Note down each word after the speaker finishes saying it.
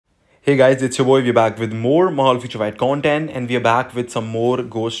Hey guys, it's your boy. We're back with more Mahal Future Fight content, and we're back with some more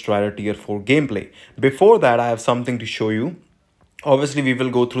Ghost Rider Tier 4 gameplay. Before that, I have something to show you. Obviously, we will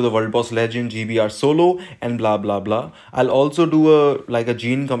go through the World Boss Legend, GBR solo, and blah blah blah. I'll also do a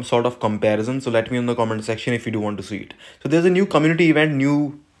gene sort of comparison. So let me know in the comment section if you do want to see it. So there's a new community event,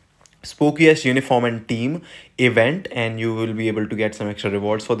 new spookiest uniform and team event, and you will be able to get some extra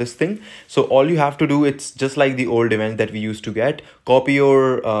rewards for this thing. So all you have to do, it's just like the old event that we used to get. Copy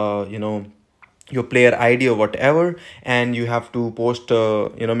your your player ID or whatever, and you have to post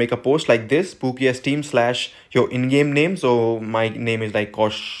make a post like this: spookiest team slash your in-game name. So my name is like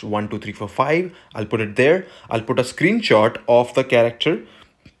Kosh12345. I'll put it there. I'll put a screenshot of the character,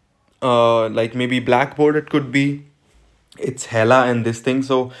 like maybe blackboard it could be. It's Hela and this thing.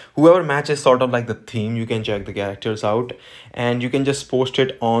 So whoever matches sort of like the theme, you can check the characters out, and you can just post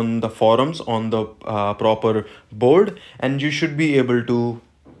it on the forums on the proper board, and you should be able to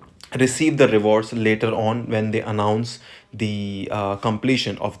receive the rewards later on when they announce the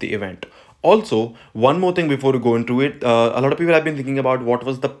completion of the event. Also, one more thing before we go into it, a lot of people have been thinking about what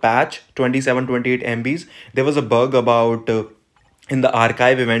was the patch 2728 MBs. There was a bug about in the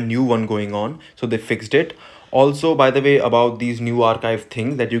archive event, new one going on, so they fixed it. Also, by the way, about these new archive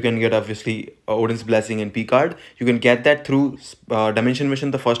things that you can get, obviously Odin's Blessing and P card, you can get that through Dimension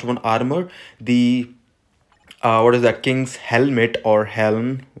Mission. The first one, armor, the what is that, King's helmet or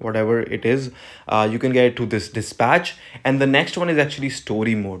helm, whatever it is, you can get it to this dispatch. And the next one is actually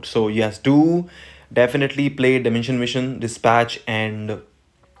story mode. So yes, do definitely play Dimension Mission, dispatch, and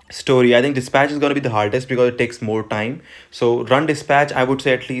story. I think dispatch is going to be the hardest because it takes more time. So run dispatch, I would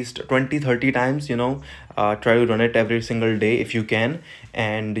say at least 20-30 times, try to run it every single day if you can,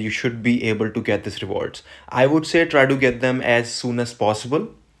 and you should be able to get these rewards. I would say try to get them as soon as possible,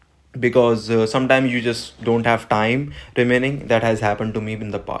 because sometimes you just don't have time remaining. That has happened to me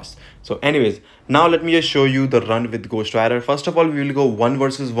in the past. So anyways, now let me just show you the run with Ghost Rider. First of all, we will go 1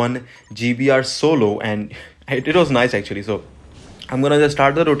 versus 1 GBR solo, and it was nice actually. So I'm gonna just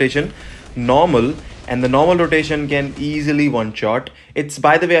start the rotation normal, and the normal rotation can easily one shot. It's,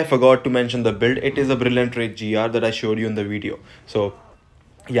 by the way, I forgot to mention the build. It is a Brilliant Rate GR that I showed you in the video. So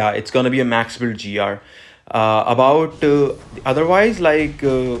yeah, it's gonna be a max build GR. Otherwise, like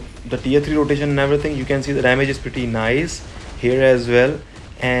the tier 3 rotation and everything, you can see the damage is pretty nice here as well.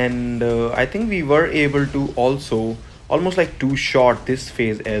 And I think we were able to also almost like two shot this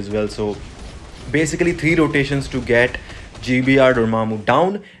phase as well. So basically 3 rotations to get GBR Dormammu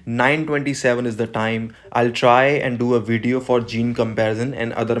down. 927 is the time. I'll try and do a video for gene comparison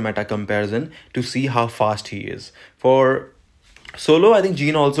and other meta comparison to see how fast he is. For solo, I think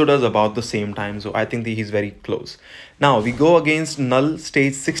Gene also does about the same time, so I think he's very close. Now we go against Null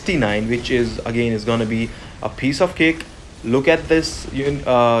stage 69, which is again is gonna be a piece of cake. Look at this,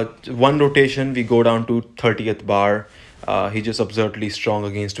 one rotation we go down to 30th bar. He's just absurdly strong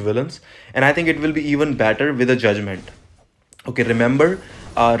against villains, and I think it will be even better with a judgment. Okay, remember,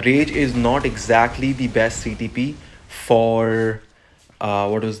 Rage is not exactly the best CTP for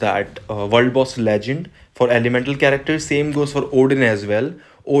what was that, World Boss Legend. For elemental characters, same goes for Odin as well.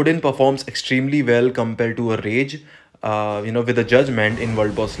 Odin performs extremely well compared to a Rage, with a judgment in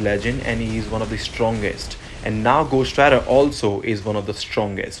World Boss Legend, and he is one of the strongest. And now Ghost Rider also is one of the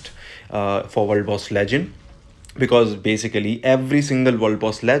strongest for World Boss Legend, because basically every single World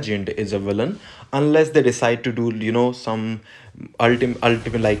Boss Legend is a villain, unless they decide to do some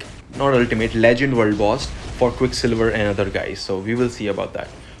ultimate, like not ultimate, legend World Boss for Quicksilver and other guys. So we will see about that.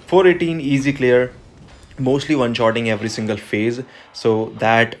 418 easy clear, mostly one-shotting every single phase, so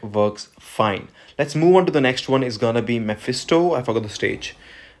that works fine. Let's move on to the next one. Is gonna be Mephisto. I forgot the stage.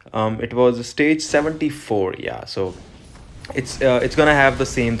 It was stage 74. Yeah, so it's gonna have the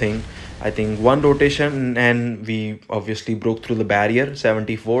same thing. I think one rotation, and we obviously broke through the barrier.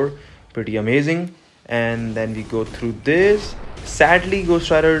 74, pretty amazing. And then we go through this. Sadly,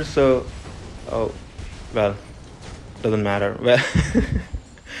 Ghost Riders, oh well, doesn't matter. Well,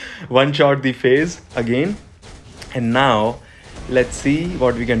 one shot the phase again. And now let's see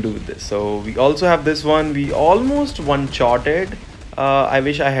what we can do with this. So we also have this one. We almost one shotted. I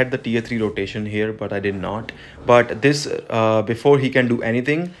wish I had the tier 3 rotation here, but I did not. But this, before he can do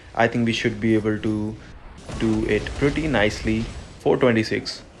anything, I think we should be able to do it pretty nicely.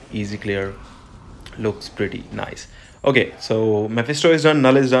 426 easy clear, looks pretty nice. Okay, so Mephisto is done,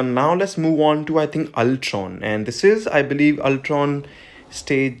 Null is done. Now let's move on to, I think, Ultron, and this is, I believe, Ultron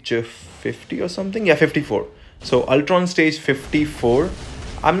stage 50 or something. Yeah, 54. So Ultron stage 54.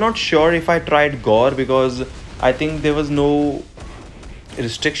 I'm not sure if I tried Gore, because I think there was no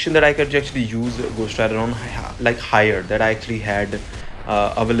restriction that I could actually use Ghost Rider on, like higher, that I actually had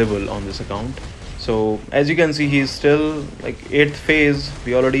available on this account. So as you can see, he's still like 8th phase.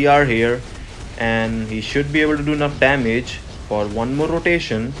 We already are here, and he should be able to do enough damage for one more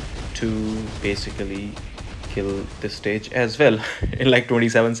rotation to basically kill this stage as well in like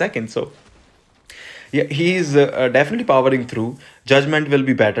 27 seconds. So yeah, he's definitely powering through. Judgment will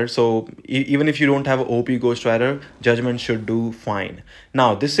be better, so even if you don't have a OP Ghost Rider, Judgment should do fine.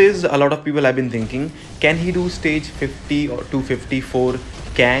 Now this is a lot of people have been thinking, can he do stage 50 or 254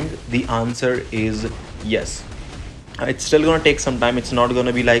 Kang? The answer is yes. It's still gonna take some time. It's not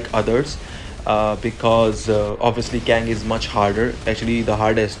gonna be like others, because obviously Kang is much harder, actually the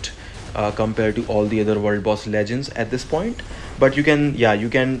hardest compared to all the other world boss legends at this point. But you can, yeah, you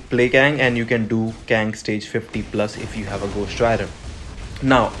can play Kang and you can do Kang stage 50 plus if you have a Ghost Rider.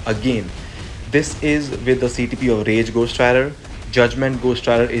 Now again, this is with the CTP of Rage Ghost Rider. Judgment Ghost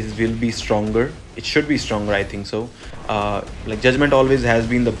Rider will be stronger. It should be stronger, I think so. Like Judgment always has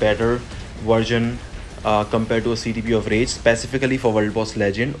been the better version compared to a CTP of Rage, specifically for World Boss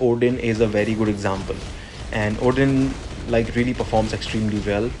Legend. Odin is a very good example, and Odin like really performs extremely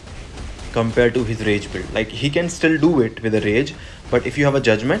well compared to his Rage build. Like he can still do it with a Rage, but if you have a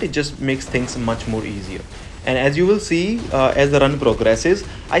Judgment, it just makes things much more easier. And as you will see, as the run progresses,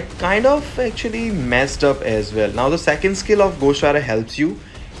 I kind of actually messed up as well. Now the second skill of Ghost Rider helps you,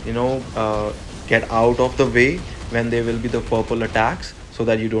 you know, get out of the way when there will be the purple attacks, so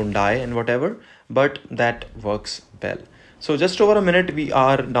that you don't die and whatever, but that works well. So just over a minute, we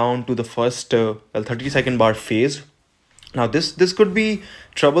are down to the first 30-second bar phase. Now this could be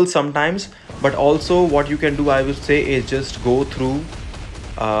trouble sometimes, but also what you can do, I will say, is just go through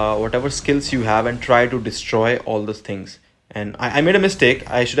whatever skills you have and try to destroy all those things. And I made a mistake.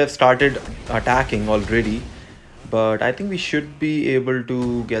 I should have started attacking already, but I think we should be able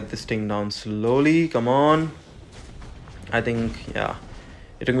to get this thing down slowly. Come on. I think, yeah,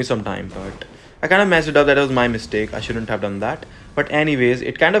 it took me some time, but I kind of messed it up. That was my mistake. I shouldn't have done that. But anyways,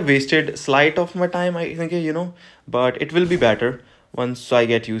 it kind of wasted slight of my time, I think, you know, but it will be better once I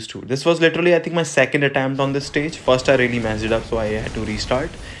get used to it. This was literally, I think, my second attempt on this stage. First, I really messed it up, so I had to restart.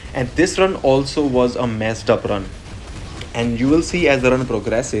 And this run also was a messed up run. And you will see as the run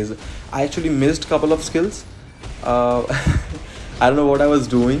progresses, I actually missed a couple of skills. I don't know what I was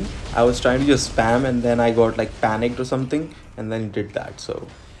doing. I was trying to just spam, and then I got like panicked or something, and then it did that. So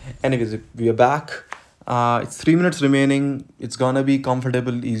anyways, we are back. It's 3 minutes remaining. It's gonna be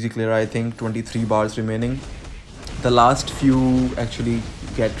comfortable, easy clear, I think. 23 bars remaining. The last few actually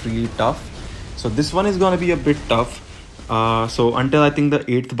get really tough, so this one is gonna be a bit tough. So until I think the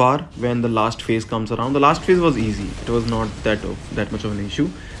 8th bar, when the last phase comes around. The last phase was easy. It was not that much of an issue.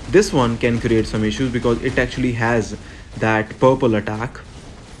 This one can create some issues because it actually has that purple attack.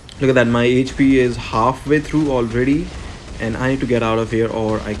 Look at that, my HP is halfway through already, and I need to get out of here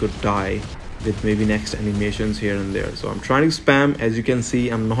or I could die with maybe next animations here and there. So I'm trying to spam. As you can see,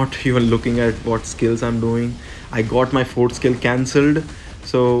 I'm not even looking at what skills I'm doing. I got my 4th skill cancelled.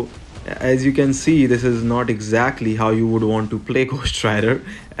 So as you can see, this is not exactly how you would want to play Ghost Rider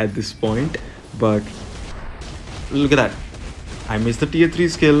at this point. But look at that, I missed the tier 3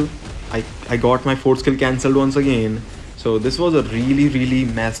 skill. I got my 4th skill cancelled once again. So this was a really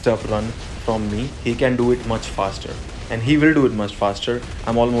messed up run from me. He can do it much faster, and he will do it much faster.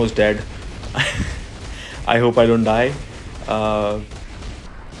 I'm almost dead. I hope I don't die.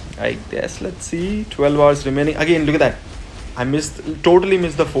 I guess, let's see, 12 hours remaining. Again, look at that, I totally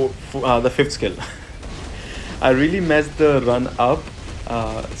missed the 5th skill. I really messed the run up.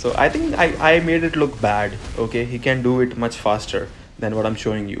 So I think I made it look bad. Okay, he can do it much faster than what I'm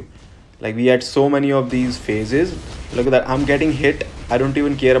showing you. Like, we had so many of these phases. Look at that, I'm getting hit. I don't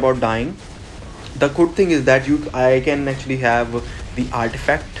even care about dying. The good thing is that I can actually have the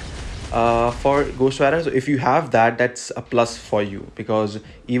artifact for Ghost Rider. So if you have that, that's a plus for you, because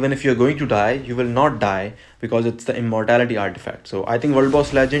even if you're going to die, you will not die because it's the immortality artifact. So I think World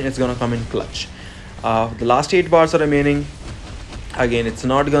Boss Legend is gonna come in clutch. The last 8 bars are remaining. Again, it's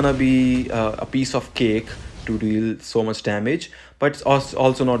not gonna be a piece of cake to deal so much damage, but it's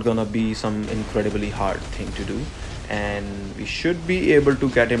also not gonna be some incredibly hard thing to do, and we should be able to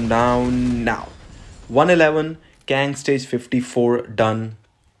get him down now. 111 Kang stage 54 done.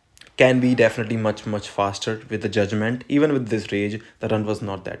 Can be definitely much faster with the Judgment. Even with this Rage, the run was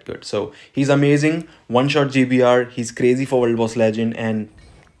not that good. So he's amazing, one-shot GBR. He's crazy for World Boss Legend, and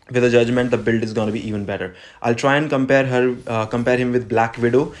with the Judgment, the build is going to be even better. I'll try and compare him with Black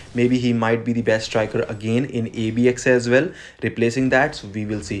Widow. Maybe he might be the best striker again in ABX as well, replacing that. So we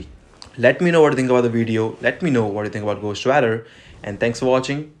will see. Let me know what you think about the video. Let me know what you think about Ghost Rider, and thanks for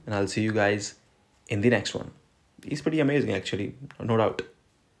watching, and I'll see you guys in the next one. he's pretty amazing actually, no doubt.